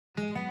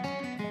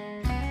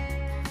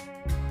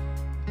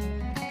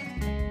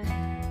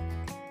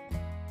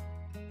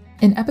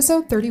In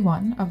episode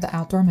 31 of the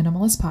Outdoor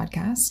Minimalist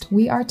podcast,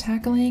 we are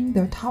tackling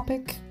the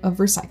topic of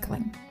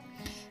recycling.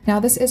 Now,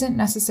 this isn't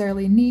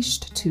necessarily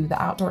niched to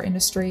the outdoor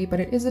industry,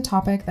 but it is a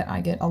topic that I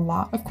get a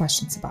lot of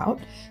questions about,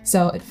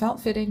 so it felt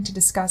fitting to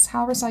discuss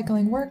how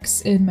recycling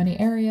works in many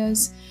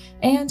areas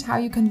and how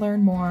you can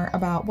learn more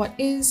about what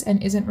is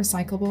and isn't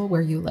recyclable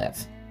where you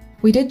live.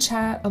 We did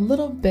chat a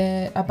little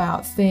bit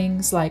about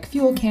things like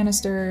fuel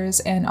canisters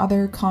and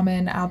other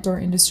common outdoor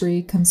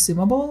industry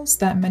consumables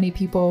that many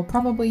people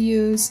probably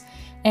use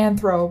and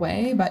throw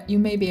away, but you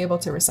may be able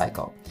to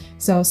recycle.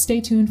 So stay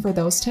tuned for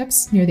those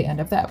tips near the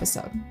end of the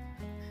episode.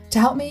 To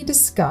help me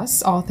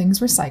discuss all things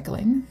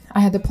recycling, I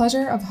had the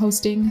pleasure of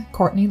hosting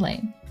Courtney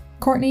Lane.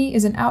 Courtney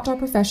is an outdoor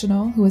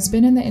professional who has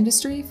been in the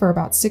industry for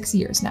about 6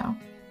 years now.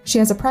 She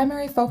has a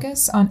primary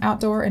focus on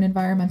outdoor and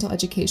environmental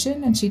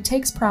education, and she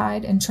takes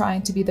pride in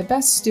trying to be the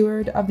best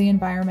steward of the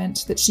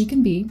environment that she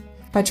can be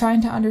by trying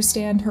to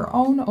understand her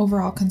own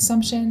overall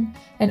consumption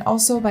and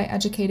also by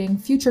educating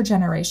future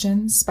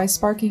generations by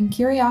sparking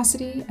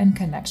curiosity and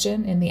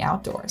connection in the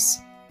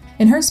outdoors.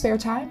 In her spare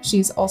time,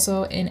 she's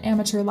also an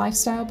amateur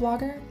lifestyle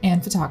blogger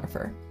and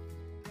photographer.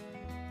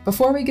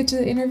 Before we get to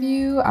the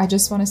interview, I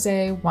just want to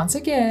say once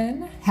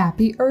again,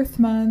 Happy Earth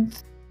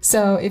Month!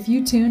 So if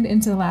you tuned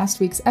into last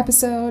week's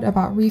episode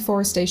about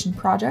reforestation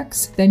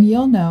projects, then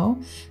you'll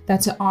know that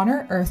to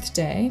honor Earth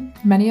Day,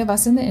 many of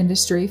us in the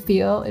industry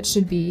feel it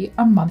should be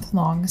a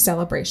month-long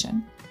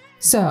celebration.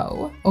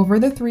 So over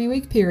the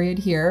 3-week period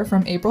here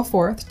from April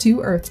 4th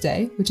to Earth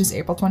Day, which is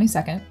April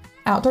 22nd,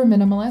 Outdoor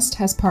Minimalist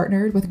has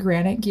partnered with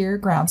Granite Gear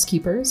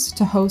Groundskeepers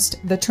to host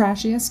the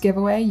trashiest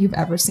giveaway you've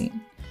ever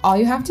seen. All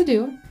you have to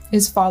do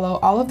is follow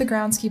all of the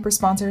Groundskeeper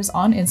sponsors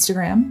on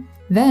Instagram.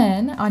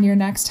 Then, on your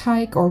next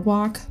hike or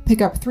walk,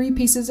 pick up 3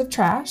 pieces of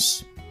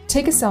trash,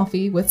 take a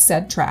selfie with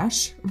said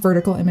trash,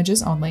 vertical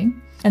images only,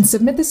 and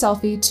submit the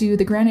selfie to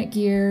the Granite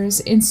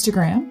Gear's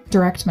Instagram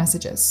direct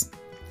messages.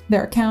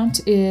 Their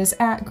account is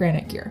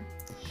 @GraniteGear,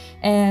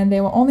 and they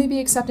will only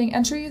be accepting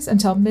entries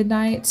until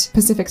midnight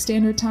Pacific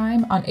Standard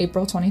Time on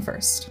April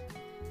 21st.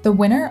 The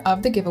winner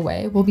of the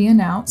giveaway will be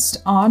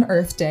announced on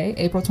Earth Day,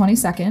 April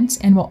 22nd,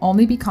 and will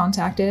only be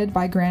contacted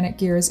by Granite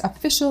Gear's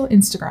official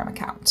Instagram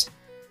account.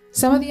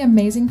 Some of the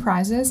amazing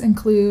prizes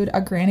include a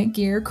Granite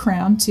Gear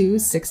Crown 2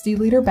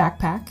 60-liter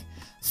backpack,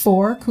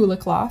 4 Kula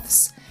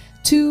cloths,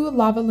 2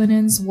 Lava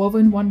Linens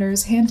Woven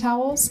Wonders hand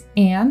towels,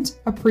 and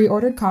a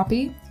pre-ordered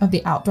copy of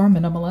the Outdoor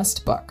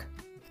Minimalist book.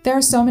 There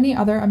are so many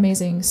other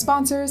amazing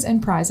sponsors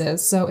and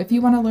prizes, so if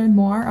you want to learn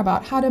more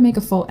about how to make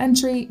a full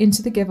entry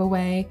into the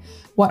giveaway,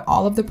 what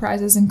all of the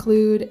prizes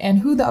include, and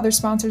who the other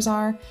sponsors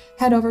are,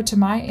 head over to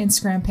my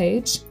Instagram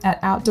page at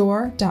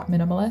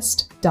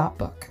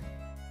outdoor.minimalist.book.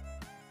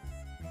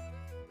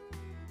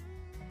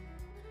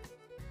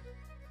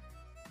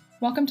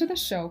 Welcome to the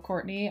show,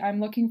 Courtney.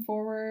 I'm looking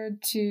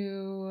forward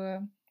to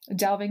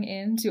delving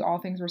into all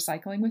things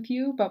recycling with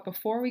you. But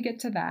before we get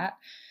to that,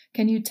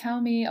 can you tell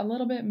me a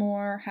little bit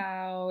more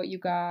how you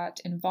got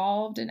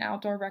involved in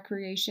outdoor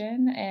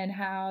recreation and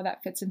how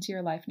that fits into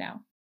your life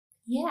now?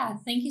 Yeah,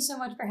 thank you so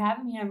much for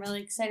having me. I'm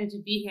really excited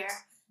to be here.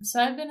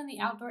 So I've been in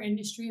the outdoor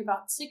industry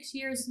about 6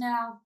 years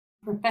now,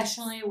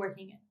 professionally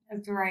working at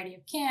a variety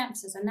of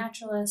camps as a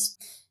naturalist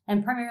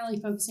and primarily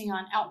focusing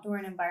on outdoor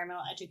and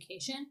environmental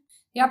education.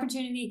 The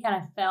opportunity kind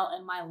of fell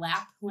in my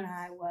lap when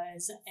I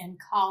was in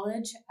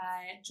college.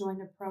 I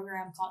joined a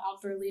program called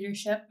Outdoor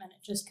Leadership, and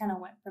it just kind of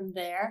went from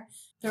there.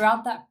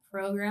 Throughout that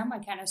program, I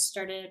kind of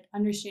started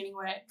understanding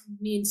what it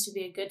means to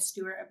be a good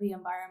steward of the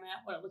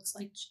environment, what it looks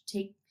like to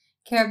take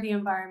care of the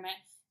environment,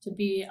 to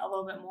be a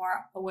little bit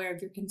more aware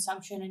of your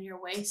consumption and your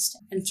waste.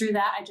 And through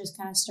that, I just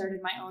kind of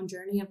started my own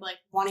journey of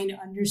wanting to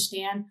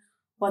understand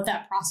what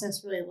that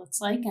process really looks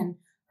like, and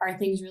are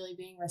things really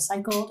being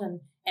recycled,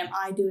 and am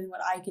I doing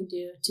what I can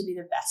do to be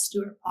the best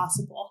steward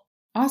possible?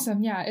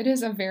 Awesome. Yeah, it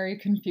is a very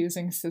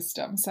confusing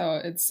system. So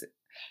it's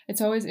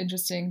always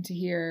interesting to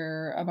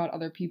hear about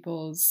other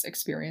people's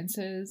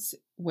experiences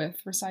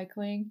with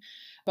recycling.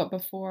 But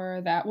before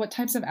that, what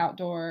types of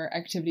outdoor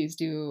activities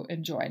do you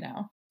enjoy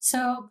now?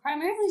 So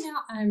primarily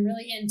now I'm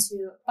really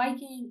into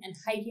biking and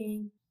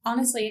hiking.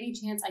 Honestly, any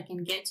chance I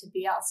can get to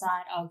be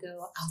outside, I'll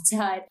go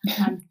outside.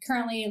 I'm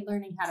currently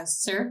learning how to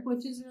surf,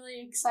 which is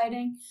really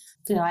exciting.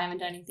 So I haven't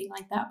done anything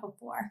like that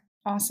before.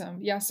 Awesome.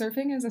 Yeah,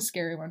 surfing is a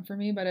scary one for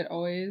me, but it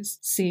always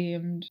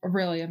seemed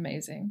really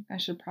amazing. I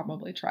should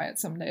probably try it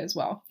someday as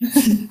well.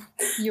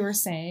 You were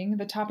saying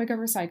the topic of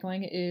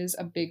recycling is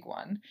a big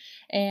one,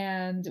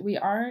 and we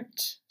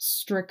aren't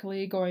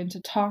strictly going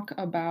to talk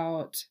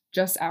about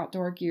just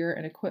outdoor gear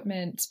and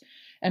equipment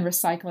and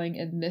recycling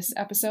in this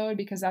episode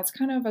because that's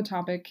kind of a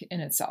topic in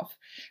itself.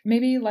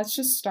 Maybe let's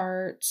just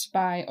start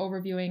by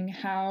overviewing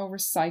how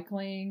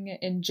recycling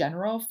in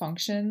general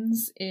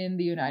functions in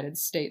the United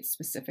States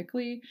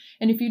specifically.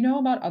 And if you know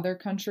about other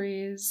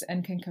countries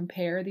and can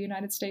compare the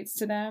United States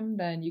to them,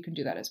 then you can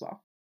do that as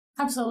well.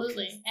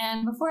 Absolutely.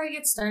 And before I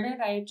get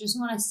started, I just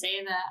want to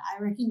say that I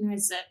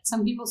recognize that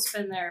some people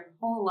spend their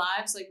whole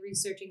lives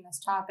researching this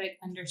topic,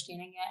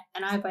 understanding it.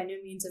 And I by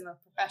no means am a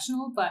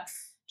professional, but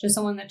just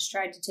someone that's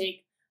tried to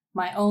take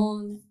my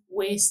own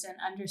waste and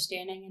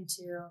understanding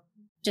into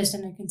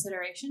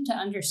consideration to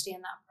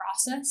understand that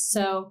process.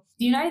 So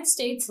the United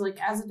States, like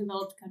as a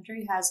developed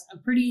country, has a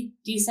pretty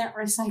decent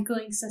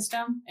recycling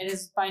system. It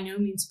is by no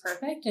means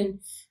perfect, and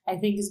I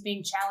think is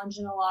being challenged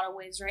in a lot of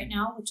ways right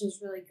now, which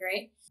is really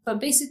great. But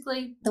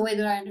basically, the way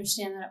that I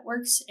understand that it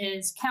works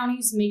is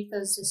counties make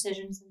those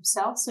decisions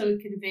themselves. So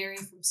it could vary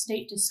from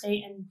state to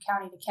state and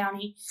county to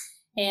county.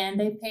 And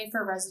they pay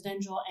for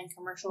residential and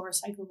commercial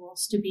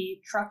recyclables to be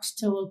trucked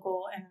to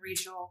local and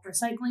regional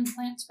recycling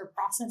plants for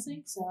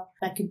processing. So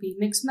that could be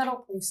mixed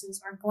metal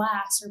places or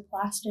glass or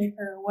plastic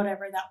or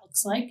whatever that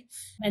looks like.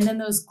 And then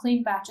those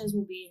clean batches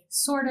will be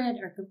sorted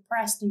or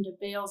compressed into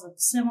bales of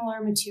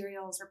similar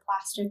materials or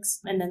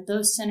plastics. And then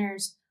those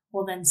centers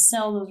will then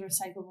sell those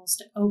recyclables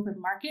to open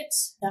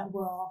markets that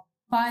will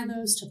buy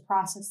those to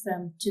process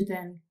them to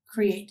then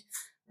create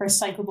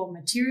recyclable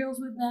materials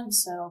with them,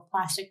 so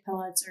plastic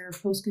pellets or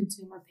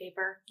post-consumer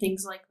paper,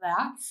 things like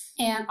that.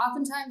 And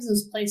oftentimes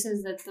those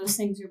places that those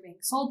things are being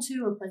sold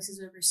to are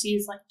places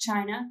overseas like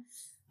China.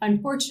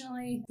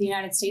 Unfortunately, the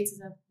United States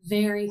has a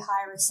very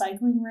high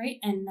recycling rate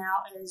and now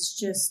is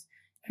just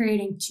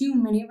creating too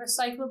many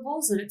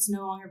recyclables that it's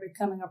no longer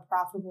becoming a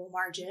profitable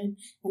margin.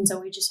 And so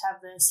we just have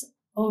this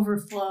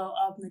overflow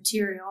of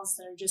materials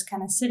that are just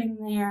kind of sitting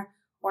there,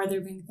 or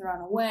they're being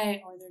thrown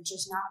away, or they're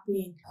just not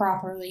being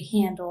properly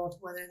handled,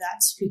 whether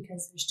that's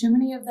because there's too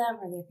many of them,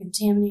 or they're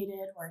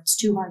contaminated, or it's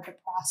too hard to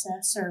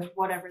process, or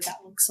whatever that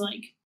looks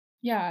like.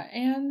 Yeah,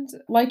 and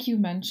like you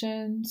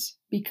mentioned,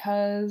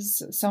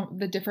 because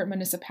the different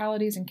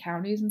municipalities and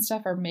counties and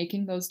stuff are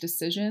making those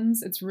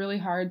decisions, it's really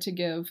hard to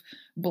give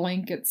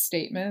blanket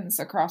statements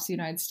across the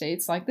United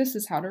States like this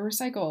is how to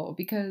recycle,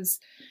 because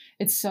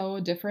it's so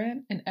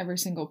different in every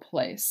single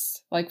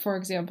place. Like, for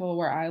example,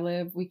 where I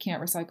live, we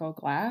can't recycle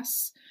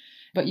glass,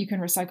 but you can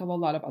recycle a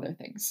lot of other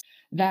things.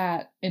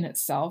 That in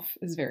itself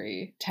is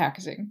very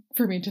taxing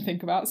for me to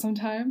think about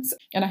sometimes.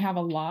 And I have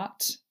a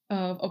lot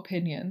of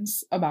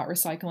opinions about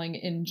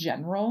recycling in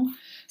general.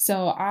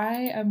 So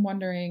I am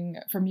wondering,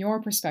 from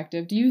your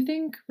perspective, do you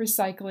think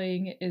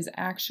recycling is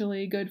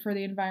actually good for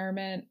the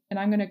environment? And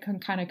I'm going to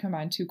kind of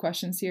combine two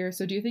questions here.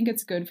 So do you think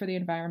it's good for the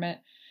environment?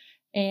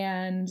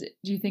 And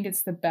do you think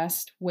it's the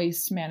best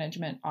waste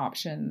management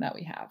option that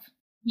we have?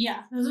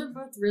 Yeah, those are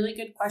both really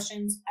good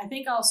questions. I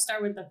think I'll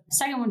start with the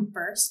second one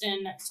first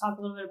and talk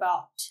a little bit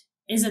about,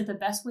 is it the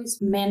best waste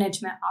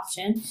management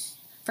option?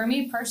 For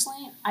me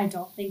personally, I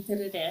don't think that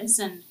it is.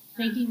 And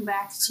thinking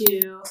back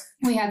to,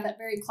 we have that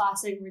very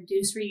classic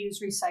reduce,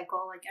 reuse,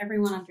 recycle. Like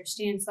everyone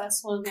understands that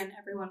slogan.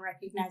 Everyone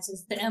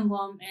recognizes the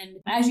emblem. And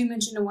as you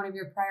mentioned in one of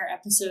your prior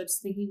episodes,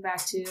 thinking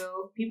back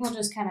to, people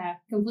just kind of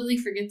completely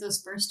forget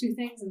those first two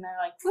things. And they're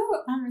like,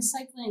 woo, I'm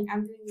recycling.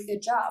 I'm doing a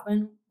good job.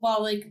 And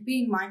while like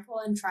being mindful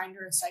and trying to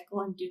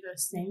recycle and do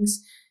those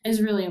things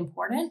is really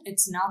important,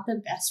 it's not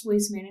the best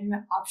waste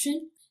management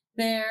option.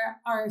 There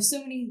are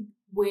so many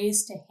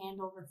ways to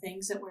handle the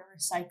things that we're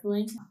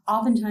recycling.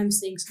 Oftentimes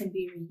things can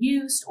be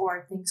reused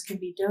or things can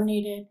be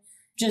donated.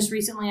 Just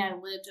recently I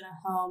lived in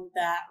a home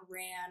that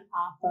ran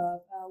off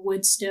of a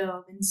wood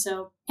stove. And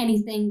so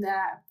anything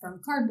that from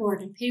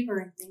cardboard and paper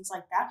and things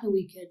like that that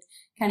we could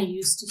kind of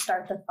use to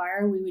start the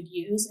fire, we would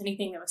use.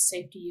 Anything that was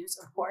safe to use,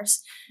 of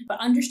course.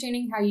 But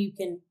understanding how you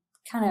can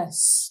kind of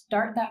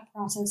start that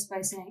process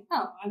by saying,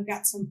 oh, I've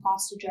got some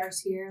pasta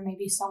jars here.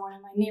 Maybe someone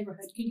in my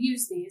neighborhood could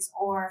use these.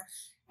 Or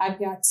I've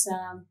got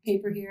some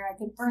paper here, I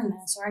could burn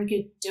this, or I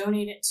could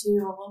donate it to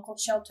a local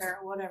shelter,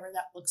 or whatever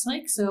that looks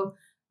like. So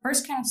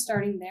first kind of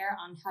starting there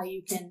on how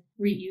you can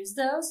reuse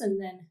those,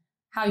 and then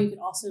how you could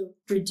also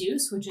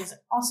reduce, which is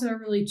also a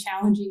really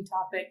challenging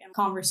topic and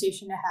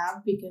conversation to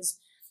have, because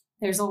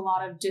there's a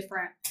lot of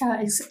different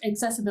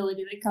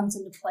accessibility that comes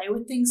into play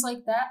with things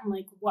like that, and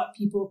like what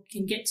people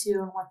can get to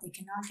and what they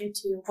cannot get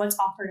to, what's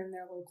offered in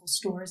their local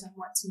stores and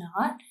what's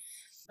not.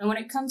 And when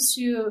it comes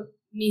to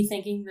me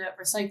thinking that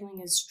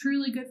recycling is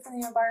truly good for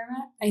the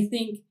environment, I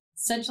think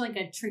such like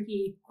a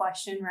tricky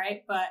question,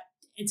 right? But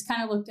it's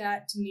kind of looked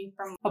at to me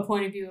from a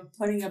point of view of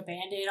putting a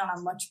Band-Aid on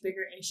a much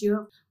bigger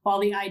issue. While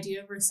the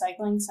idea of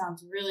recycling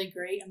sounds really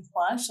great and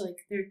plush, like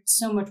they're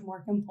so much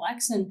more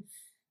complex. And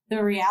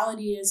the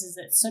reality is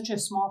that such a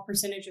small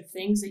percentage of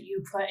things that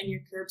you put in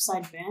your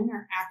curbside bin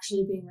are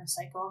actually being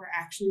recycled or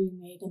actually being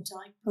made into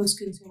like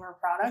post-consumer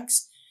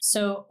products.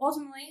 So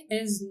ultimately, it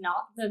is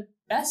not the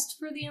best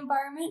for the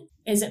environment.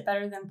 Is it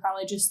better than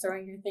probably just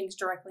throwing your things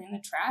directly in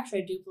the trash?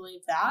 I do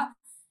believe that,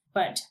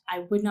 but I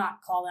would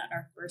not call that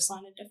our first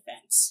line of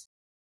defense.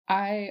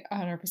 I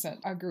 100%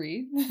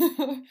 agree.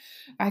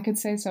 I could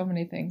say so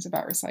many things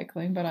about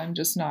recycling, but I'm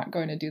just not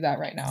going to do that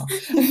right now.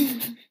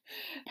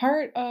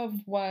 Part of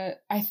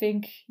what I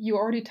think you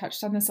already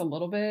touched on this a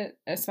little bit,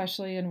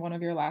 especially in one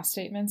of your last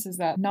statements, is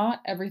that not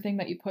everything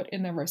that you put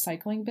in the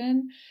recycling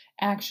bin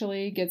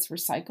actually gets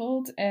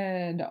recycled.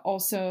 And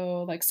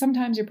also, like,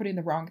 sometimes you're putting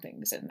the wrong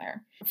things in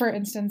there. For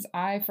instance,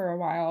 for a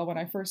while, when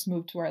I first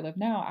moved to where I live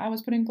now, I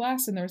was putting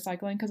glass in the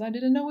recycling because I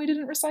didn't know we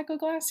didn't recycle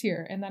glass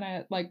here. And then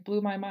I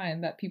blew my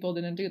mind that people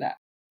didn't do that.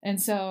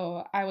 And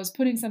so I was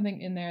putting something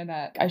in there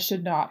that I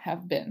should not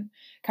have been,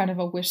 kind of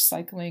a wish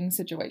cycling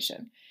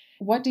situation.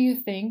 What do you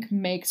think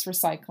makes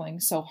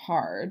recycling so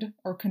hard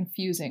or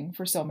confusing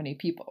for so many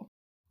people?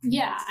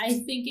 Yeah, I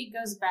think it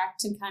goes back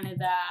to kind of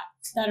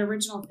that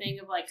original thing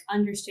of like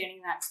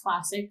understanding that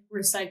classic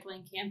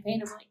recycling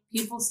campaign of like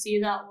people see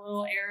that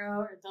little arrow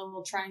or the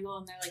little triangle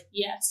and they're like,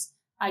 yes,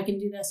 I can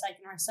do this, I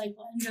can recycle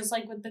it. And just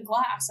like with the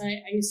glass,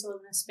 I used to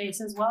live in a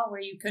space as well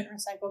where you couldn't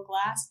recycle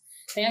glass.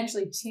 They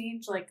actually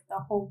changed like the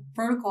whole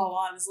protocol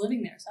while I was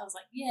living there. So I was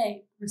like,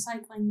 yay,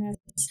 recycling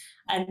this.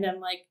 And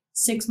then like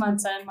 6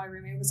 months in, my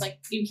roommate was like,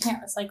 you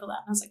can't recycle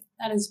that. And I was like,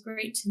 that is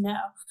great to know.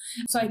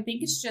 So I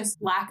think it's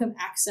just lack of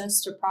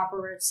access to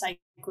proper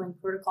recycling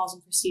protocols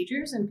and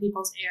procedures in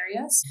people's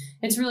areas.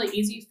 It's really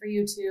easy for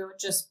you to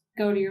just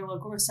go to your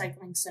local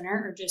recycling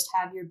center or just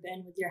have your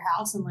bin with your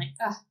house and like,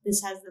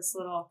 this has this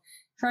little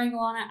triangle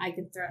on it, I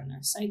can throw it in the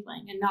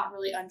recycling, and not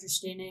really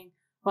understanding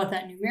what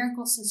that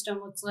numerical system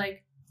looks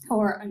like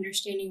or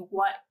understanding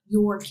what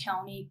your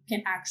county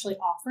can actually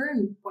offer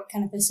and what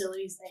kind of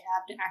facilities they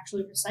have to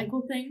actually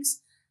recycle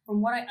things.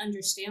 From what I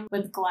understand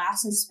with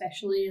glass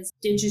especially is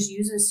it just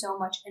uses so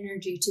much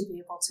energy to be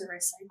able to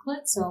recycle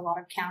it. So a lot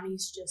of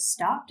counties just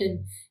stopped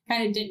and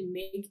kind of didn't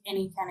make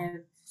any kind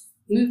of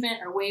movement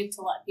or wave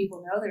to let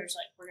people know there's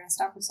like, we're going to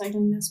stop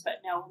recycling this, but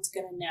no one's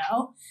going to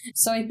know.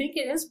 So I think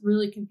it is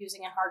really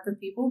confusing and hard for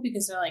people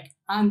because they're like,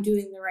 I'm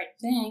doing the right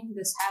thing.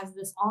 This has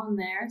this on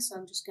there, so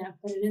I'm just going to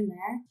put it in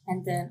there.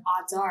 And then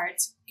odds are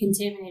it's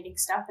contaminating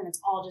stuff and it's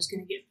all just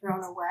going to get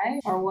thrown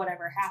away or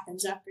whatever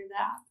happens after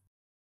that.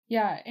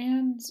 Yeah,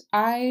 and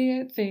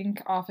I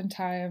think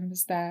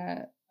oftentimes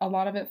that a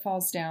lot of it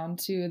falls down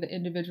to the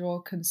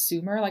individual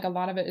consumer. Like a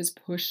lot of it is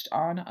pushed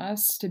on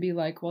us to be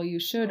like, well, you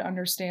should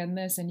understand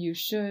this and you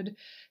should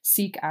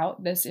seek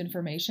out this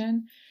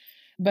information.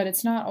 But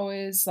it's not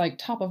always like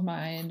top of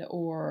mind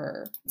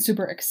or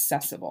super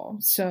accessible.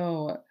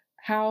 So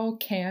how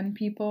can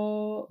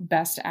people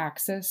best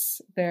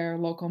access their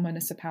local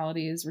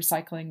municipalities'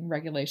 recycling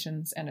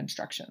regulations and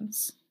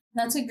instructions?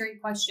 That's a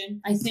great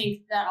question. I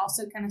think that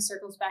also kind of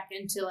circles back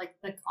into like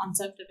the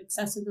concept of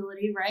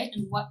accessibility, right?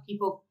 And what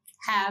people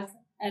have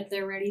at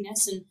their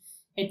readiness. And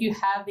if you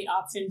have the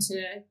option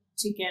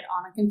to get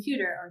on a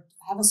computer or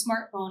have a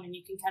smartphone and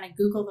you can kind of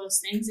Google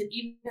those things, and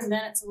even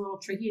then it's a little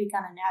tricky to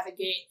kind of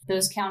navigate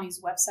those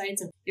counties'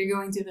 websites. If you're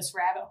going through this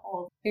rabbit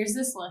hole, here's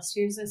this list.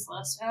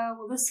 Oh,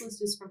 well, this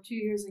list is from 2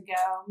 years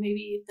ago.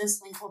 Maybe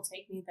this link will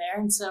take me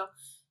there. And so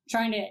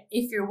trying to,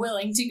 if you're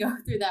willing to go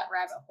through that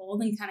rabbit hole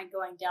and kind of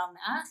going down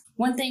that.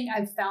 One thing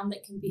I've found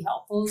that can be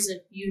helpful is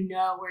if you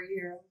know where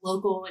your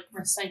local like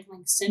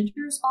recycling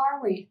centers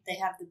are, where they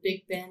have the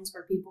big bins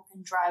where people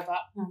can drive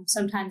up.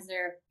 Sometimes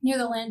they're near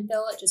the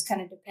landfill. It just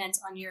kind of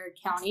depends on your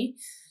county.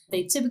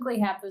 They typically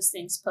have those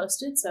things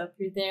posted. So if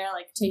you're there,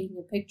 like taking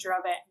a picture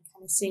of it and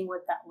kind of seeing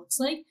what that looks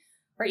like,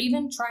 or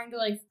even trying to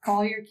like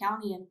call your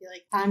county and be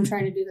like, I'm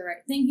trying to do the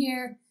right thing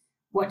here.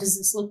 What does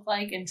this look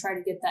like? And try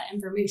to get that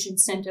information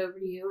sent over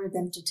to you or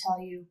them to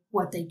tell you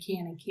what they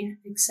can and can't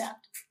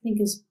accept, I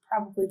think is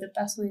probably the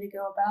best way to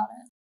go about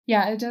it.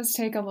 Yeah, it does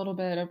take a little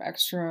bit of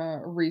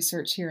extra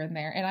research here and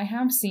there. And I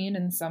have seen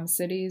in some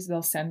cities,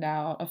 they'll send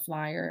out a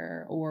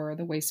flyer or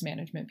the waste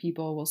management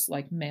people will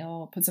like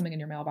put something in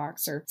your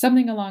mailbox or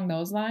something along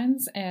those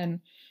lines. And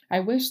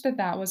I wish that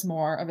that was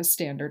more of a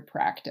standard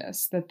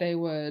practice, that they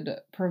would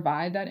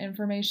provide that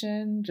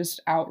information just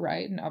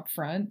outright and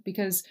upfront,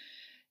 because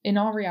in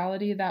all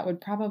reality, that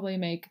would probably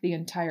make the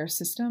entire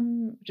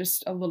system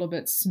just a little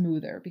bit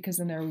smoother, because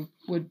then there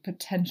would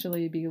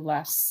potentially be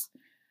less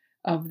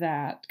of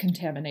that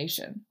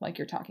contamination like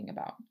you're talking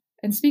about.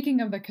 And speaking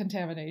of the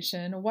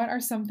contamination, what are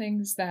some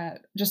things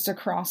that just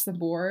across the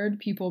board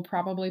people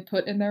probably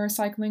put in their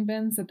recycling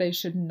bins that they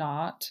should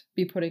not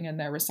be putting in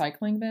their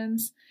recycling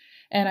bins?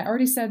 And I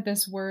already said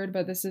this word,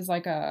 but this is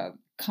like a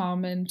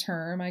common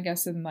term, I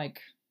guess, in like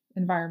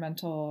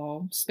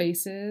environmental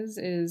spaces,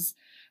 is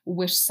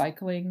wish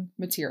cycling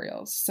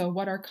materials. So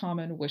what are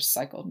common wish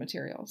cycled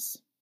materials?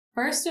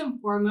 First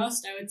and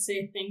foremost, I would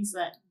say things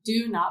that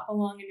do not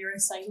belong in your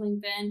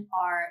recycling bin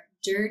are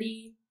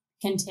dirty,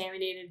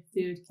 contaminated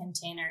food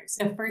containers.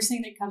 The first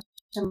thing that comes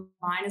to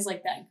mind is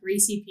like that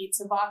greasy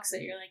pizza box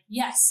that you're like,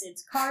 yes,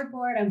 it's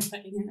cardboard, I'm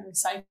putting in the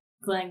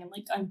recycling. And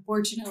like,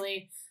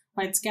 unfortunately,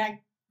 when it's got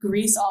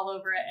grease all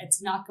over it,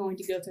 it's not going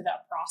to go through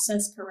that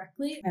process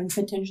correctly and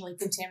potentially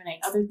contaminate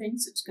other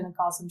things. It's going to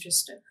cause them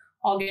just to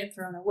all get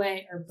thrown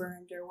away or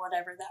burned or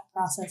whatever that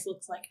process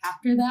looks like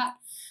after that.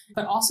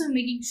 But also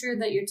making sure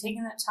that you're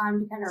taking that time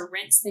to kind of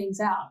rinse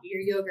things out,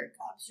 your yogurt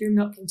cups, your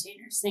milk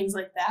containers, things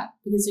like that.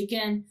 Because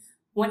again,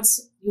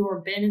 once your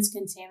bin is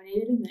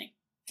contaminated and it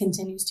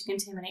continues to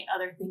contaminate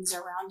other things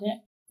around it,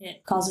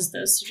 it causes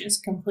those to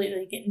just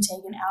completely get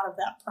taken out of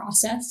that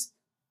process.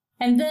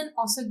 And then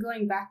also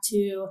going back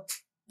to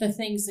the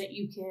things that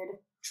you could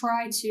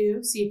try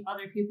to see if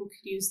other people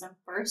could use them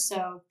first.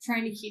 So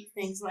trying to keep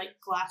things like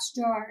glass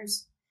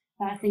jars,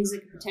 things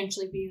that could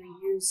potentially be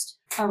reused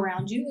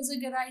around you is a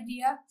good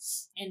idea.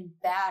 And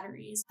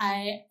batteries.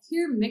 I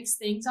hear mixed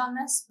things on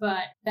this,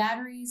 but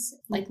batteries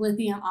like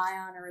lithium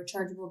ion or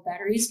rechargeable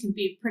batteries can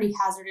be pretty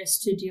hazardous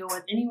to deal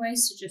with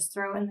anyways, to just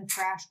throw in the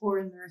trash or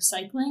in the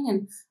recycling.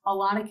 And a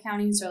lot of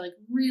counties are like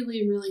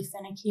really, really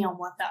finicky on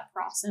what that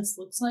process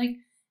looks like.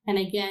 And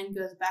again,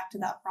 goes back to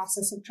that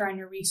process of trying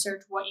to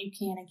research what you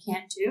can and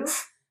can't do.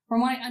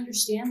 From what I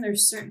understand,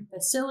 there's certain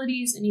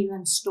facilities and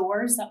even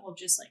stores that will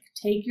just like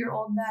take your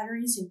old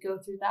batteries and go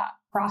through that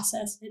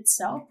process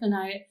itself. And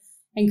I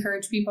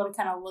encourage people to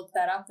kind of look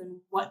that up and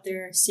what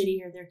their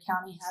city or their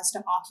county has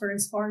to offer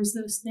as far as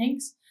those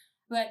things.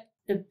 But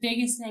the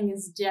biggest thing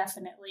is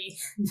definitely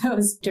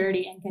those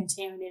dirty and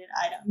contaminated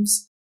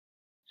items.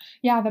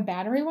 Yeah, the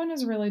battery one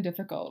is really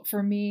difficult.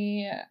 For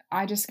me,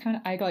 I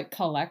like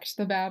collect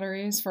the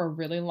batteries for a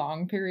really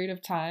long period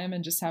of time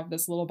and just have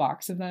this little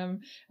box of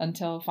them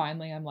until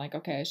finally I'm like,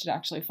 okay, I should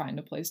actually find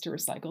a place to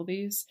recycle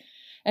these.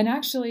 And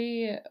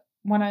actually,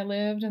 when I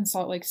lived in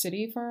Salt Lake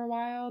City for a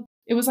while,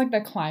 it was like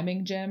the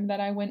climbing gym that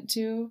I went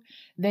to.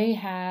 They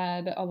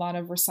had a lot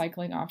of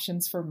recycling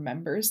options for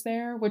members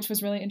there, which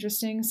was really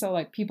interesting. So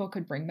like people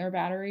could bring their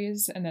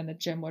batteries and then the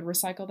gym would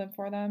recycle them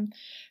for them.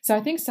 So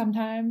I think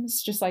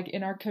sometimes just like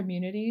in our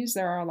communities,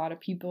 there are a lot of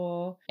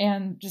people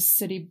and just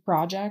city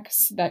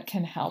projects that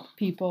can help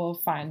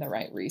people find the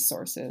right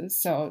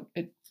resources. So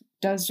it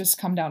does just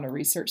come down to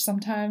research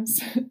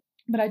sometimes.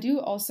 But I do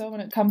also, when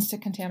it comes to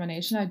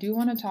contamination, I do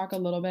want to talk a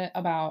little bit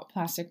about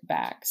plastic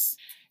bags.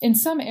 In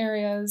some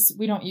areas,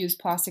 we don't use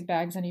plastic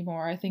bags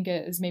anymore. I think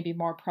it is maybe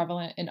more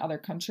prevalent in other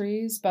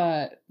countries,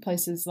 but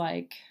places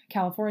like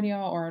California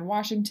or in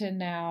Washington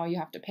now, you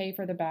have to pay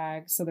for the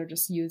bags, so they're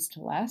just used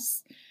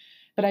less.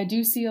 But I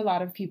do see a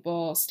lot of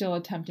people still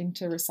attempting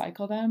to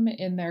recycle them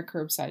in their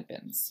curbside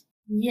bins.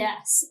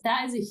 Yes,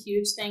 that is a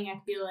huge thing.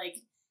 I feel like,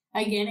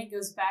 again, it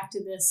goes back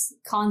to this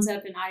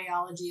concept and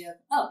ideology of,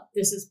 oh,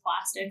 this is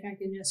plastic, I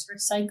can just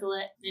recycle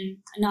it, and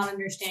not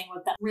understanding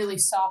what that really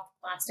soft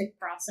plastic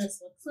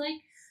process looks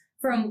like.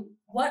 From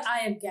what I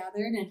have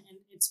gathered, and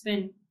it's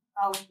been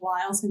a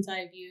while since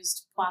I've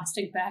used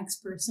plastic bags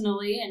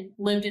personally and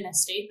lived in a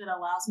state that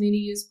allows me to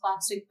use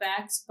plastic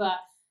bags, but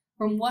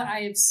from what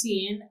I have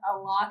seen, a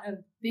lot of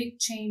big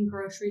chain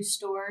grocery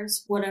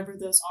stores, whatever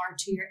those are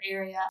to your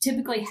area,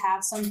 typically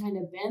have some kind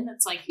of bin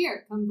that's like,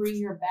 here, come bring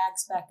your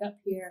bags back up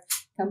here,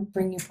 come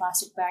bring your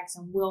plastic bags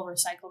and we'll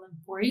recycle them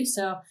for you.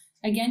 So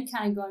again,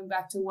 kind of going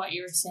back to what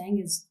you were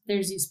saying is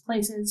there's these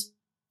places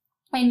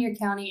in your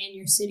county, in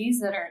your cities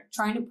that are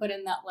trying to put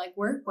in that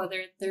legwork,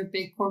 whether they're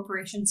big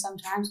corporations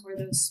sometimes, or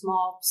those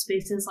small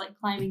spaces like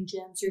climbing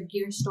gyms or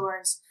gear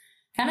stores.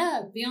 Kind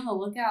of be on the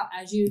lookout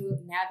as you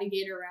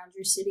navigate around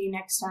your city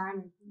next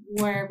time,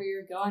 wherever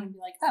you're going, and be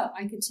like, oh,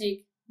 I could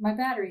take my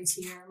batteries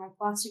here, my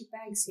plastic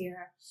bags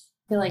here.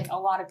 I feel like a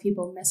lot of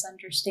people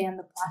misunderstand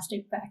the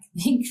plastic bag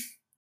thing.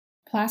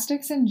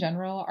 Plastics in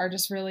general are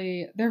just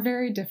they're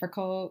very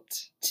difficult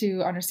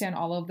to understand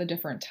all of the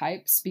different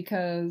types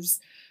because,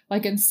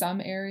 like in some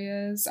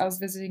areas, I was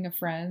visiting a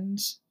friend,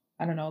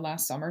 I don't know,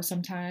 last summer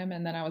sometime,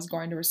 and then I was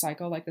going to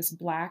recycle like this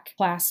black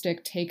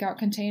plastic takeout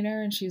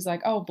container, and she's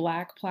like, oh,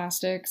 black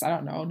plastics, I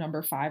don't know,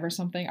 number 5 or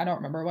something. I don't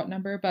remember what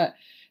number, but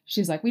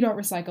she's like, we don't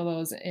recycle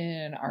those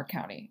in our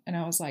county. And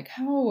I was like,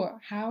 how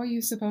are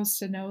you supposed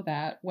to know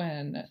that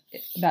when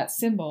that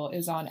symbol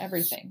is on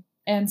everything?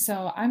 And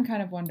so I'm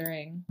kind of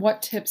wondering,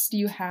 what tips do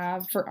you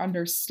have for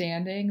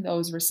understanding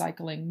those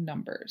recycling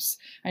numbers?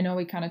 I know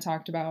we kind of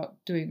talked about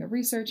doing the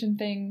research and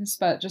things,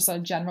 but just a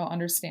general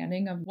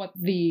understanding of what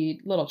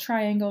the little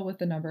triangle with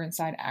the number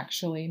inside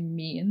actually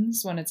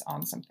means when it's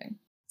on something.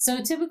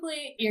 So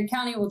typically your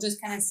county will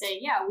just kind of say,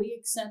 yeah, we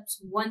accept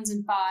 1s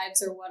and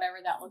 5s or whatever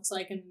that looks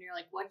like. And you're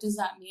like, what does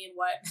that mean?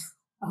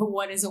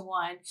 What is a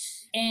 1?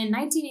 In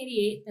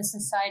 1988, the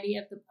Society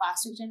of the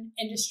Plastic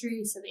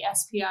Industry, so the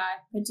SPI,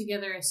 put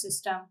together a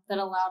system that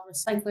allowed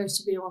recyclers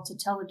to be able to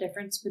tell the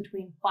difference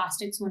between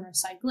plastics when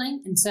recycling.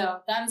 And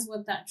so that is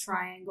what that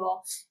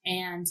triangle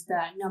and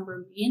that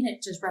number mean.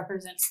 It just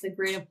represents the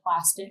grade of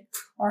plastic,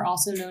 or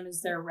also known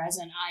as their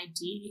resin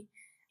ID.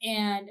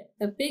 And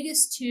the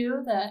biggest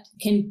two that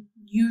can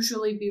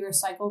usually be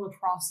recycled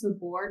across the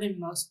board in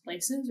most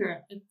places, or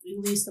at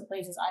least the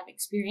places I've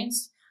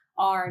experienced,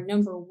 are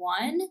number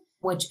 1,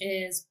 which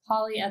is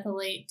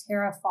polyethylene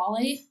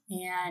terephthalate.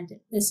 And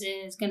this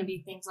is going to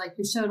be things like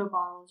your soda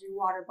bottles, your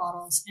water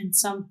bottles, and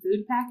some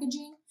food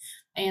packaging.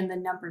 And the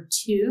number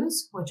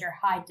 2s, which are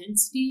high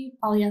density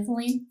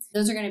polyethylene,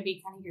 those are going to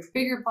be kind of your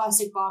bigger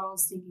plastic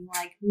bottles, thinking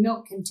like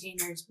milk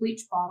containers,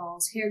 bleach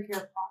bottles, hair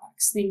care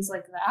products, things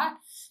like that.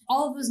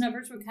 All of those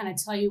numbers will kind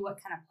of tell you what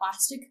kind of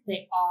plastic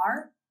they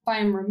are. If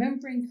I'm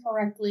remembering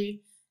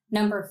correctly,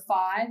 number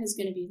 5 is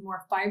going to be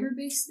more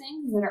fiber-based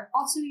things that are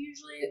also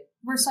usually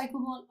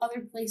recyclable in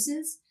other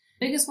places.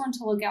 Biggest one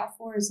to look out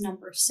for is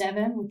number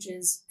 7, which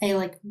is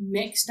a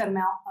mixed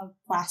amount of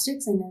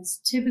plastics and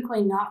is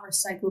typically not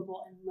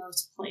recyclable in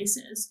most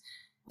places.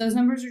 Those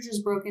numbers are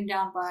just broken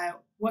down by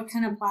what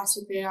kind of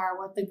plastic they are,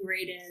 what the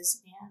grade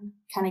is, and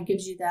kind of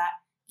gives you that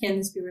can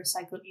this be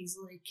recycled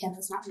easily? Can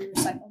this not be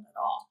recycled at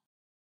all?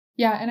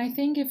 Yeah, and I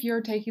think if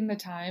you're taking the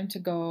time to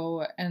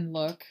go and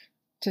look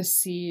to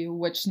see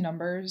which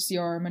numbers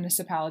your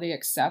municipality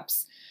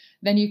accepts,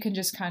 then you can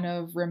just kind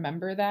of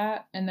remember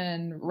that and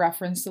then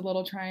reference the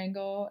little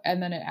triangle,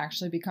 and then it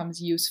actually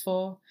becomes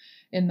useful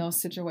in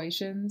those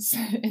situations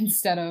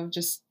instead of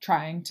just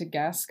trying to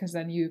guess, because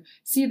then you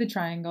see the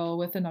triangle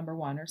with the number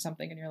 1 or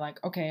something and you're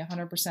like, okay,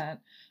 100%,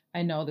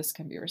 I know this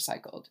can be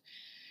recycled.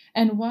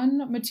 And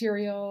one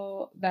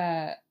material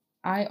that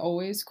I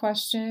always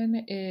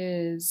question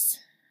is,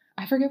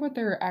 I forget what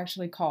they're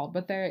actually called,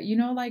 but they're,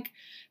 like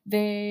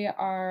they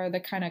are the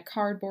kind of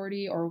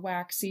cardboardy or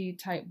waxy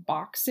type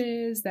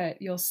boxes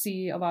that you'll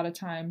see a lot of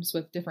times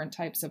with different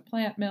types of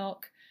plant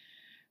milk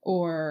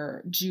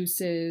or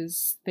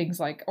juices, things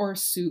like, or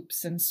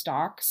soups and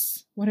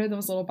stocks. What are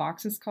those little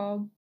boxes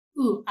called?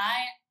 Ooh,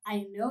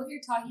 I know what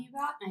you're talking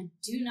about. I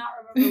do not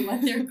remember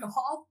what they're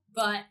called,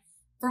 but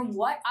from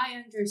what I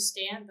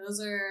understand, those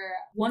are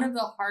one of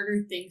the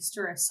harder things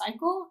to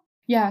recycle.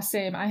 Yeah,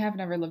 same. I have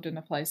never lived in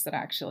a place that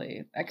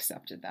actually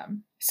accepted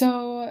them.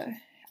 So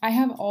I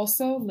have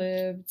also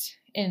lived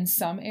in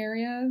some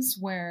areas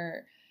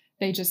where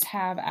they just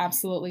have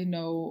absolutely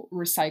no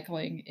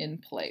recycling in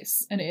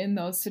place. And in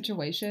those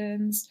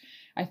situations,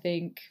 I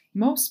think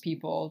most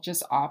people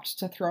just opt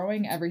to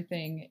throwing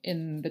everything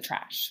in the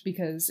trash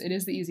because it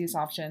is the easiest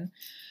option.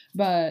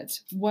 But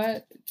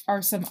what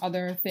are some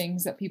other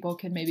things that people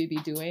can maybe be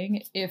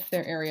doing if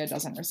their area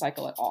doesn't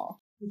recycle at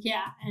all?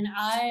 Yeah, and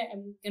I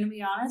am going to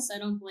be honest, I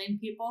don't blame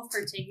people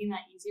for taking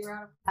that easy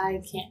route.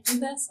 I can't do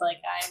this. Like,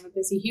 I am a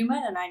busy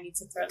human and I need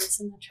to throw this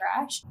in the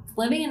trash.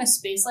 Living in a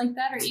space like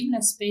that, or even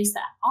a space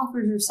that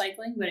offers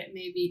recycling, but it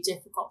may be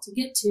difficult to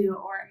get to,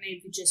 or it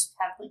may be just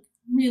have like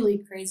really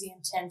crazy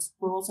intense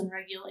rules and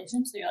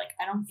regulations. So you're like,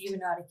 I don't even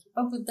know how to keep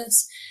up with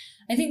this.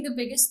 I think the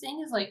biggest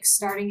thing is like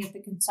starting at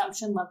the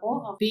consumption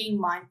level of being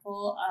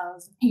mindful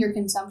of your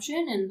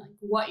consumption and like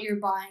what you're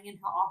buying and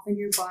how often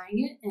you're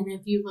buying it. And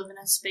if you live in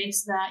a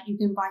space that you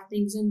can buy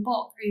things in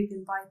bulk, or you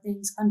can buy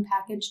things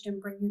unpackaged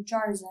and bring your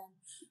jars in,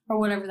 or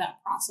whatever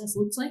that process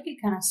looks like,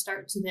 it kind of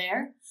starts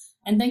there.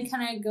 And then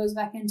kind of goes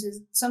back into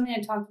something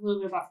I talked a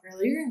little bit about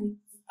earlier, and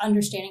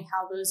understanding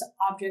how those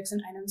objects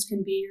and items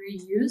can be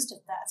reused, if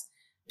that's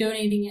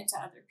donating it to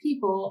other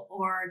people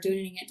or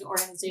donating it to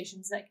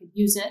organizations that could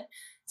use it.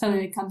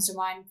 Something that comes to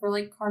mind for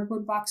like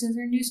cardboard boxes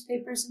or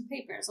newspapers and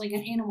papers, like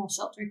an animal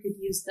shelter could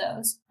use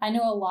those. I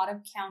know a lot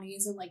of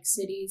counties and like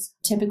cities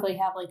typically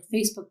have like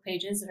Facebook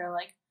pages that are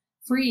like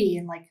free,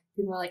 and like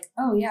people are like,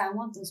 oh yeah, I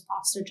want those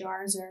pasta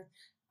jars, or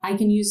I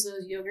can use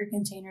those yogurt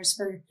containers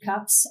for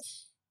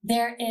cups.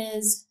 There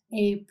is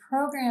a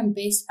program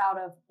based out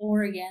of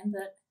Oregon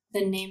that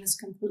the name is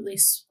completely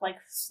like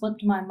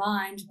slipped my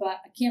mind,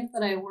 but a camp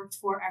that I worked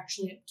for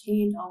actually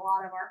obtained a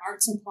lot of our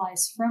art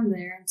supplies from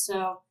there. And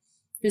so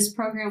this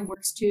program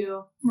works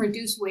to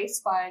reduce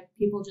waste by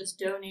people just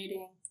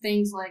donating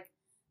things like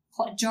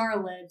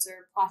jar lids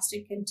or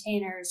plastic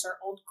containers or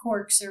old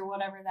corks or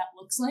whatever that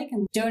looks like,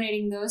 and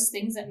donating those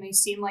things that may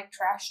seem like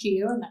trash to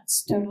you, and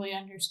that's totally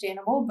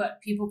understandable,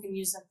 but people can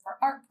use them for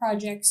art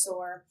projects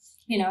or,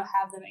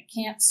 have them at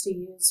camps to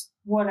use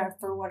whatever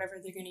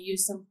they're going to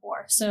use them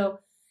for. So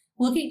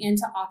looking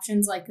into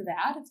options like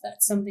that, if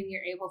that's something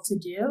you're able to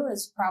do,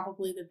 is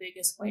probably the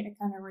biggest way to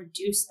kind of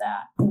reduce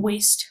that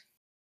waste.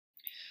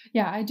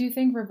 Yeah, I do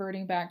think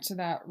reverting back to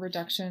that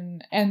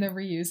reduction and the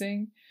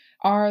reusing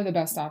are the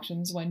best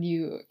options when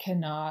you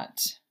cannot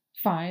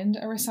find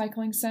a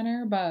recycling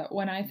center. But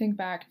when I think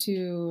back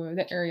to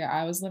the area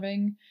I was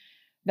living,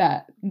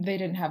 that they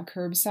didn't have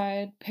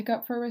curbside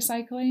pickup for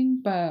recycling,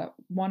 but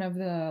one of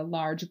the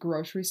large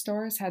grocery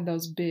stores had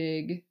those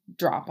big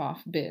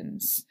drop-off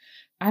bins.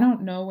 I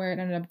don't know where it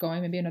ended up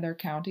going, maybe another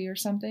county or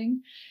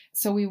something.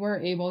 So we were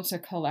able to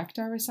collect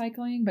our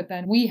recycling, but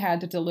then we had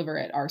to deliver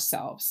it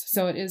ourselves.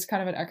 So it is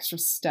kind of an extra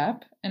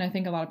step. And I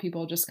think a lot of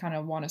people just kind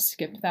of want to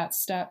skip that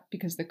step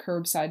because the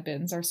curbside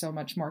bins are so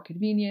much more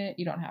convenient.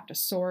 You don't have to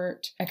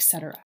sort,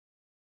 etc.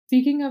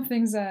 Speaking of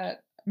things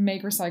that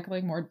make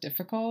recycling more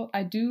difficult,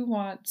 I do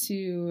want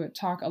to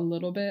talk a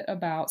little bit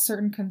about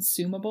certain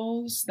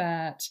consumables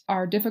that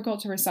are difficult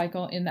to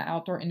recycle in the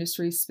outdoor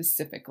industry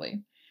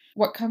specifically.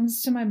 What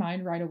comes to my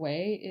mind right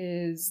away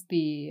is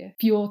the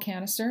fuel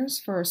canisters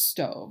for a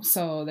stove.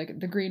 So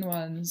the green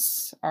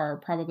ones are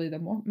probably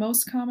the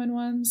most common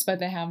ones, but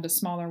they have the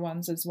smaller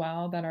ones as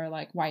well that are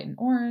like white and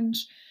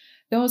orange.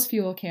 Those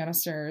fuel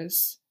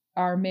canisters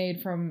are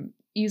made from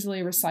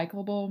easily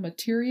recyclable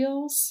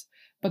materials,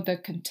 but the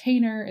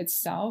container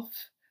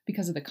itself,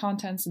 because of the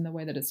contents and the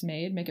way that it's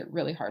made, make it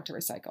really hard to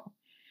recycle.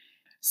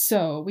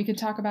 So we could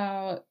talk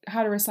about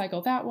how to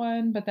recycle that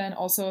one, but then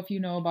also if you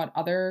know about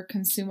other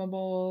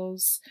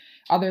consumables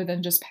other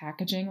than just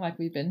packaging like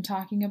we've been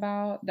talking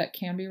about that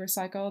can be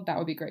recycled, that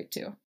would be great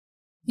too.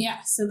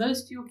 Yeah, so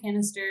those fuel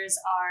canisters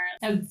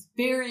are a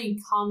very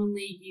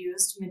commonly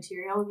used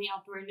material in the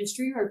outdoor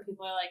industry where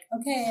people are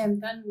like, okay, I'm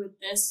done with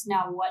this.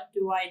 Now what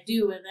do I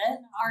do with it?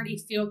 I already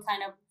feel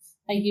kind of,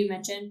 like you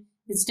mentioned,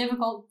 it's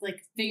difficult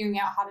like figuring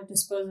out how to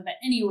dispose of it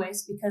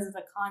anyways because of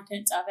the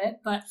contents of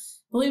it. But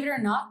believe it or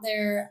not,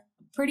 they're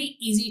pretty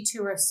easy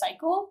to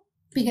recycle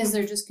because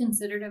they're just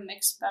considered a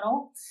mixed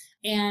metal.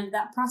 And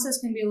that process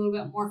can be a little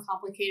bit more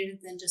complicated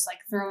than just like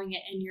throwing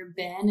it in your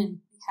bin and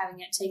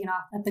having it taken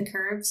off at the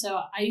curb. So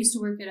I used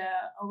to work at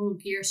a little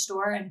gear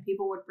store, and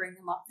people would bring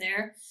them up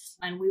there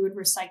and we would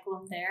recycle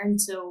them there.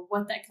 And so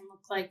what that can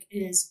look like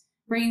is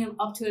bringing them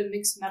up to a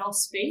mixed metal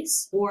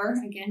space, or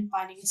again,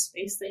 finding a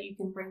space that you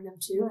can bring them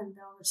to and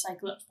they'll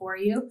recycle it for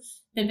you.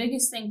 The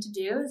biggest thing to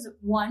do is,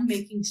 one,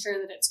 making sure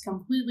that it's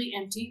completely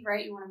empty,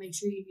 right? You want to make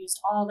sure you've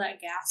used all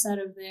that gas out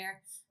of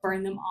there,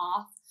 burn them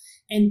off.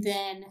 And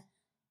then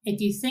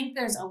if you think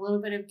there's a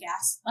little bit of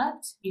gas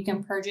left, you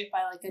can purge it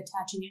by like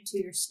attaching it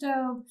to your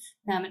stove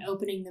and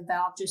opening the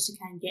valve just to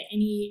kind of get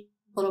any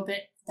little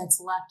bit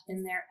that's left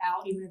in there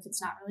out, even if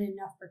it's not really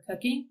enough for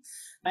cooking.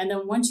 And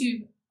then once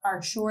you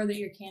are sure that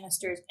your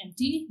canister is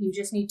empty, you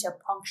just need to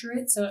puncture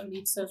it so it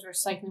meets those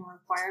recycling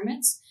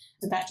requirements.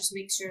 So that just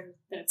makes sure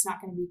that it's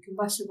not going to be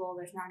combustible,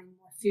 there's not any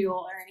more fuel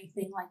or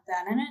anything like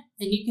that in it.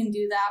 And you can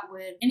do that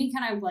with any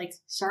kind of like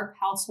sharp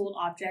household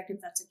object, if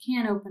that's a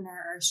can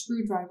opener or a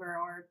screwdriver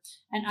or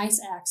an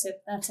ice axe, if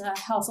that's a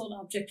household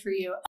object for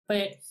you.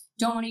 But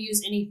don't want to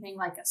use anything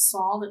like a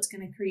saw that's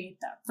going to create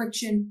that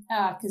friction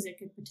because it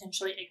could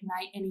potentially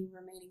ignite any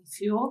remaining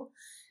fuel.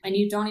 And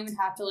you don't even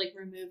have to like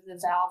remove the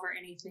valve or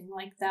anything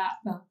like that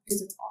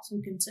because it's also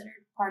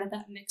considered part of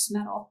that mixed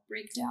metal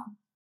breakdown.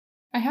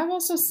 I have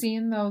also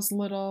seen those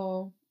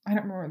little, I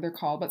don't remember what they're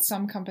called, but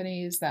some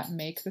companies that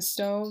make the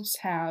stoves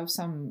have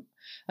some,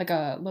 like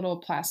a little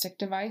plastic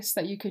device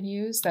that you can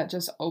use that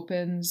just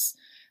opens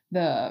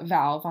the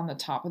valve on the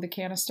top of the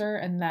canister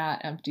and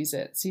that empties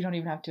it. So you don't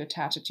even have to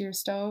attach it to your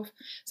stove.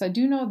 So I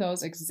do know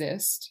those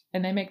exist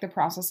and they make the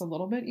process a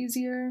little bit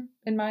easier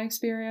in my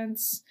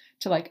experience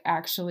to like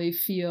actually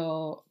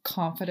feel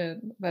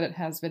confident that it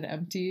has been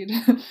emptied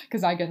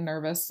because I get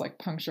nervous like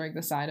puncturing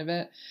the side of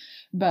it.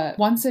 But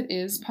once it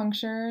is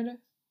punctured,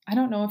 I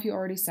don't know if you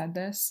already said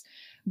this,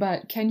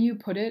 but can you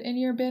put it in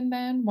your bin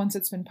then once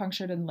it's been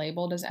punctured and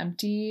labeled as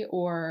empty,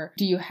 or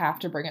do you have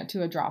to bring it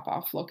to a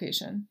drop-off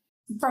location?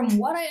 From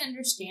what I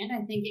understand,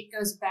 I think it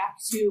goes back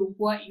to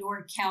what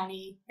your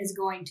county is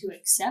going to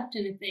accept.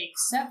 And if they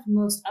accept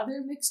most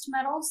other mixed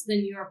metals,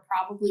 then you're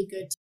probably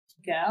good to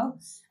go.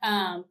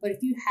 But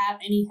if you have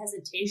any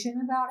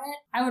hesitation about it,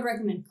 I would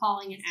recommend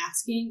calling and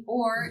asking,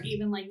 or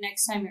even like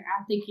next time you're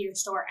at the gear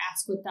store,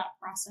 ask what that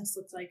process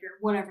looks like or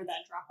whatever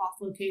that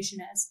drop-off location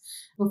is.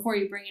 Before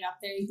you bring it up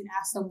there, you can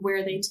ask them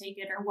where they take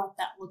it or what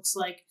that looks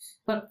like.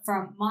 But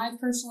from my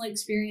personal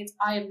experience,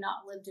 I have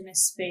not lived in a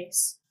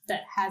space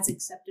that has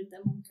accepted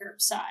them on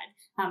curbside.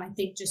 I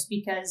think just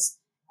because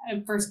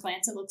at first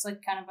glance it looks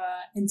like kind of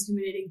a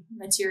intimidating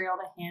material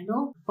to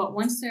handle, but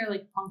once they're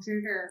like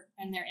punctured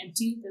and they're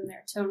empty, then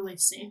they're totally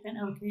safe and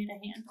okay to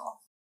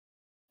handle.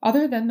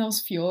 Other than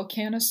those fuel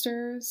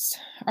canisters,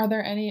 are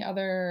there any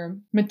other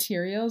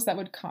materials that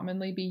would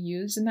commonly be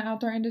used in the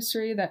outdoor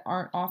industry that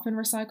aren't often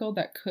recycled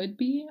that could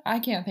be? I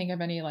can't think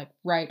of any like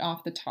right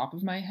off the top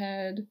of my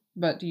head,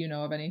 but do you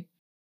know of any?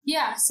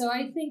 Yeah, so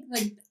I think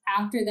like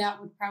after that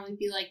would probably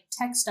be like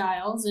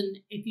textiles. And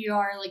if you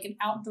are like an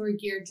outdoor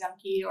gear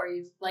junkie or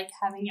you like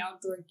having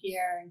outdoor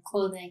gear and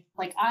clothing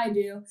like I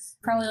do,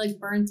 probably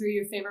like burn through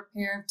your favorite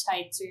pair of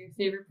tights or your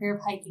favorite pair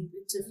of hiking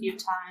boots a few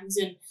times.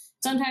 And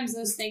sometimes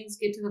those things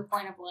get to the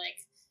point of like,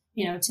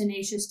 you know,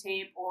 tenacious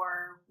tape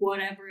or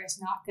whatever is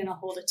not going to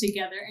hold it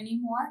together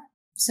anymore.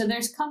 So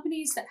there's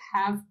companies that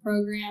have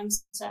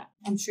programs.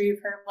 I'm sure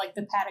you've heard of like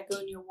the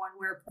Patagonia One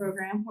Wear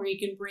program where you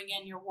can bring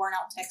in your worn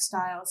out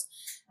textiles.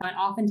 And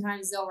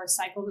oftentimes they'll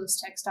recycle those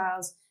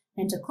textiles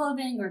into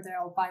clothing, or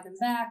they'll buy them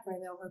back, or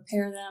they'll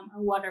repair them,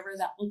 or whatever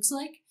that looks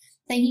like.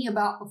 Thinking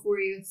about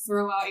before you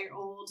throw out your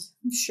old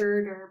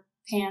shirt or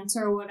pants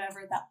or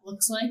whatever that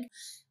looks like.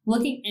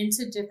 Looking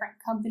into different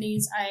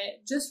companies, I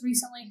just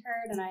recently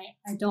heard, and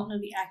I don't know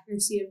the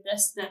accuracy of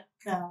this, that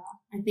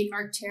I think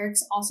Arc'teryx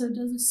also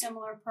does a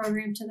similar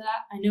program to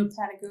that. I know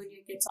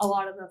Patagonia gets a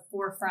lot of the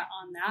forefront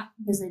on that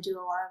because they do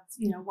a lot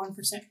of, 1%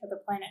 for the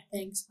planet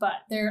things,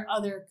 but there are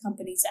other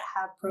companies that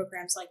have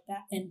programs like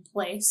that in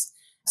place.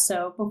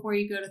 So before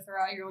you go to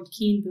throw out your old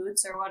Keen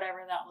boots or whatever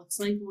that looks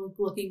like,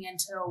 looking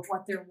into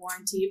what their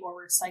warranty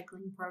or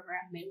recycling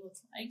program may look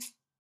like.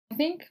 I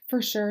think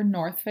for sure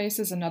North Face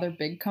is another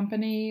big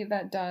company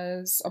that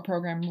does a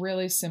program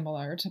really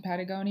similar to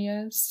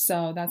Patagonia's.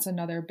 So that's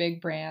another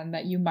big brand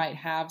that you might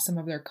have some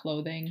of their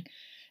clothing,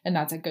 and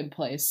that's a good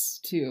place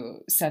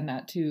to send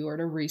that to or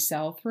to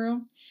resell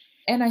through.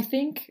 And I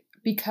think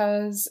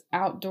because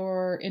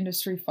outdoor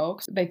industry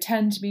folks, they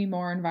tend to be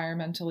more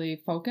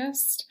environmentally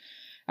focused.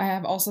 I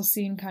have also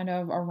seen kind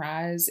of a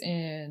rise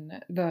in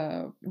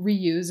the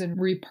reuse and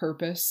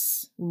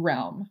repurpose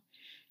realm.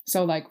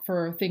 So like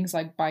for things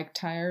like bike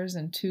tires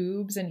and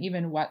tubes and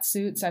even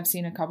wetsuits, I've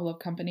seen a couple of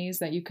companies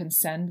that you can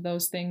send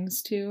those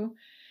things to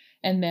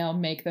and they'll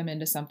make them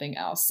into something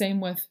else. Same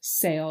with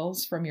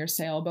sails from your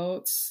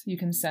sailboats. You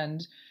can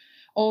send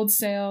old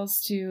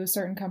sails to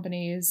certain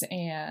companies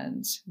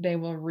and they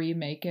will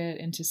remake it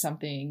into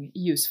something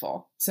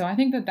useful. So I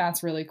think that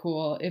that's really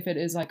cool if it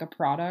is like a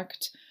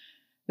product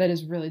that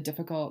is really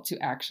difficult to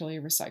actually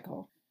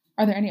recycle.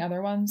 Are there any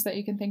other ones that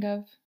you can think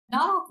of?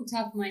 Not off the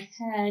top of my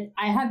head.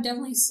 I have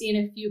definitely seen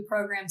a few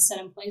programs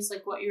set in place,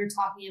 like what you were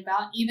talking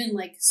about, even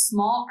like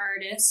small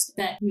artists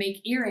that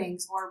make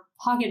earrings or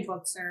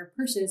pocketbooks or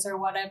purses or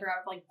whatever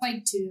out of like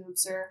bike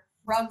tubes or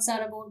rugs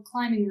out of old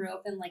climbing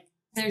rope. And like,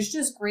 there's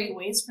just great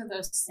ways for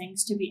those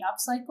things to be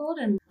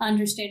upcycled, and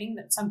understanding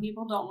that some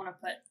people don't want to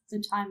put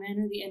the time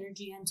in or the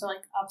energy into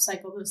like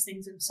upcycle those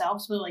things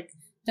themselves, but like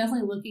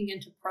definitely looking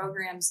into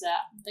programs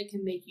that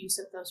can make use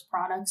of those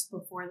products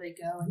before they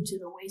go into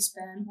the waste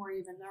bin or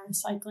even the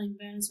recycling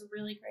bin is a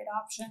really great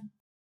option.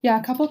 Yeah,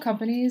 a couple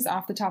companies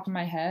off the top of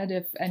my head,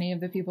 if any of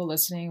the people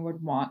listening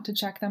would want to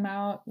check them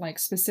out, like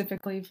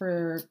specifically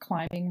for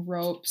climbing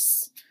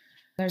ropes.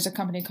 There's a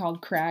company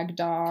called Crag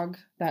Dog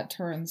that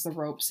turns the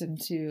ropes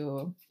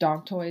into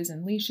dog toys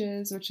and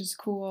leashes, which is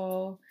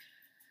cool.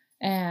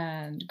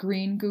 And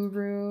Green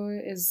Guru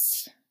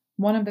is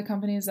one of the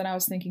companies that I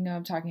was thinking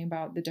of, talking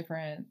about the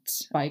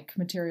different bike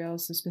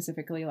materials, so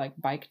specifically like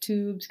bike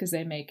tubes, because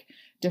they make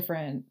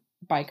different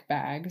bike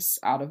bags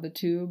out of the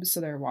tubes,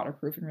 so they're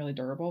waterproof and really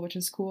durable, which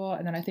is cool.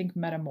 And then I think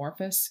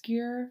Metamorphosis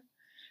Gear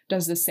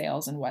does the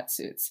sails and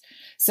wetsuits.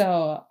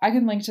 So I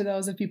can link to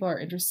those if people are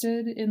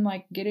interested in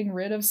like getting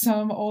rid of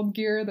some old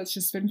gear that's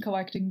just been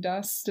collecting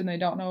dust and they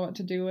don't know what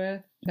to do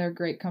with. They're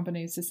great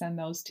companies to send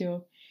those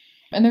to.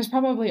 And there's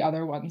probably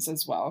other ones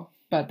as well,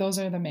 but those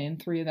are the main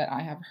three that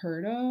I have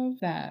heard of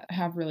that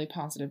have really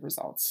positive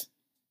results.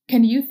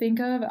 Can you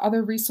think of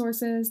other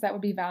resources that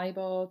would be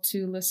valuable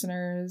to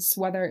listeners,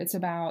 whether it's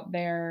about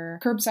their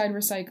curbside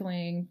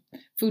recycling,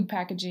 food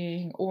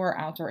packaging, or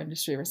outdoor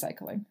industry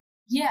recycling?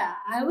 Yeah,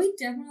 I would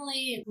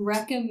definitely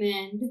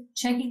recommend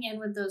checking in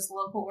with those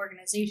local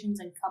organizations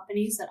and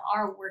companies that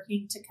are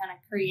working to kind of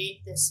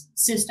create this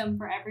system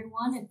for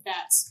everyone, if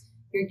that's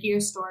your gear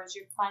stores,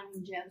 your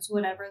climbing gyms,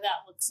 whatever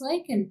that looks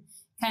like, and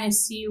kind of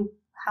see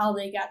how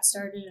they got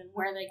started and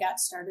where they got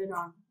started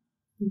on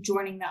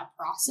joining that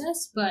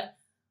process. But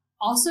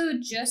also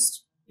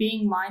just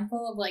being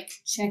mindful of like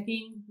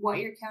checking what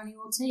your county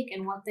will take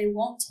and what they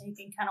won't take,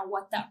 and kind of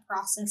what that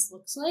process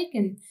looks like,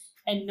 and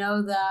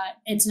know that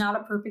it's not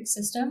a perfect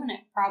system and it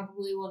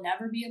probably will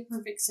never be a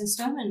perfect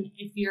system. And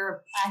if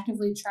you're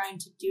actively trying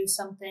to do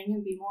something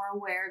and be more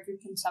aware of your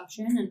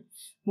consumption and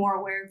more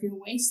aware of your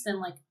waste, then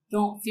like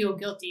don't feel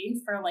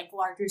guilty for like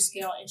larger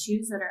scale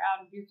issues that are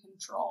out of your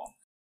control.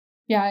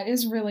 Yeah, it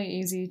is really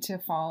easy to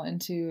fall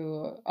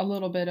into a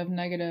little bit of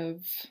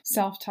negative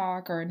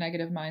self-talk or a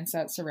negative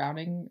mindset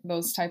surrounding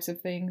those types of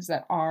things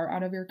that are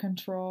out of your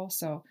control.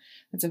 So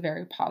it's a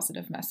very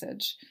positive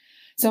message.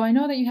 So I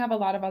know that you have a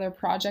lot of other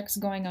projects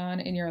going on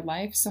in your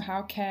life. So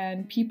how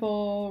can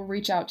people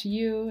reach out to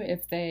you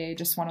if they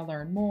just want to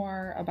learn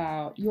more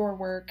about your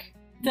work?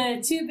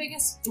 The two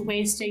biggest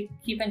ways to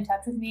keep in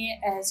touch with me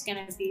is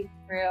going to be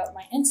through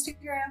my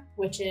Instagram,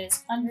 which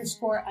is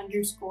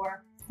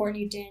 __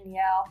 Courtney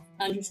Danielle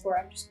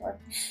 __.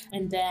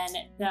 And then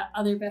the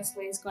other best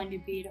way is going to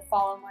be to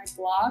follow my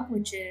blog,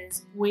 which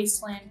is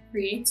Wasteland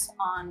Creates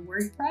on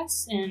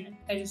WordPress. And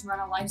I just run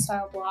a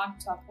lifestyle blog,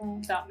 talk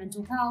about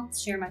mental health,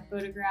 share my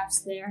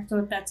photographs there. So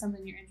if that's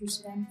something you're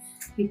interested in,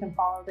 you can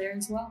follow there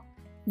as well.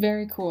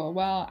 Very cool.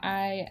 Well,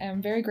 I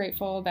am very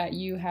grateful that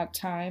you have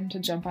time to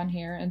jump on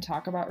here and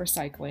talk about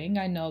recycling.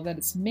 I know that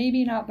it's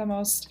maybe not the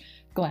most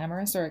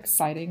glamorous or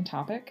exciting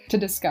topic to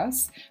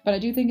discuss, but I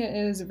do think it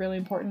is really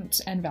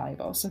important and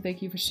valuable. So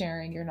thank you for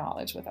sharing your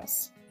knowledge with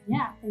us.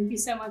 Yeah, thank you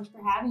so much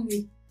for having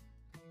me.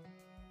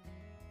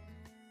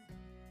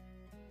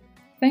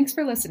 Thanks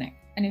for listening.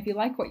 And if you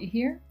like what you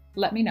hear,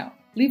 let me know.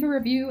 Leave a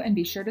review and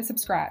be sure to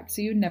subscribe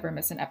so you never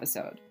miss an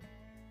episode.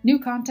 New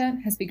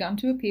content has begun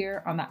to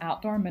appear on the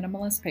Outdoor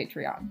Minimalist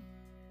Patreon.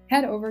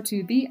 Head over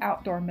to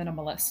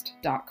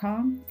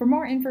theoutdoorminimalist.com for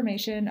more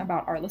information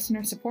about our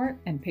listener support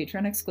and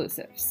patron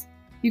exclusives.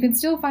 You can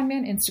still find me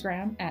on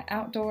Instagram at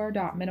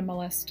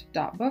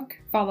outdoor.minimalist.book.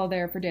 Follow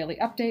there for daily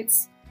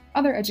updates,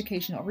 other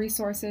educational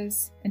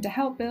resources, and to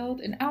help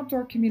build an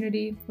outdoor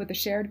community with a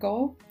shared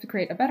goal to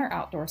create a better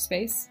outdoor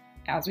space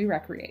as we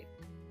recreate.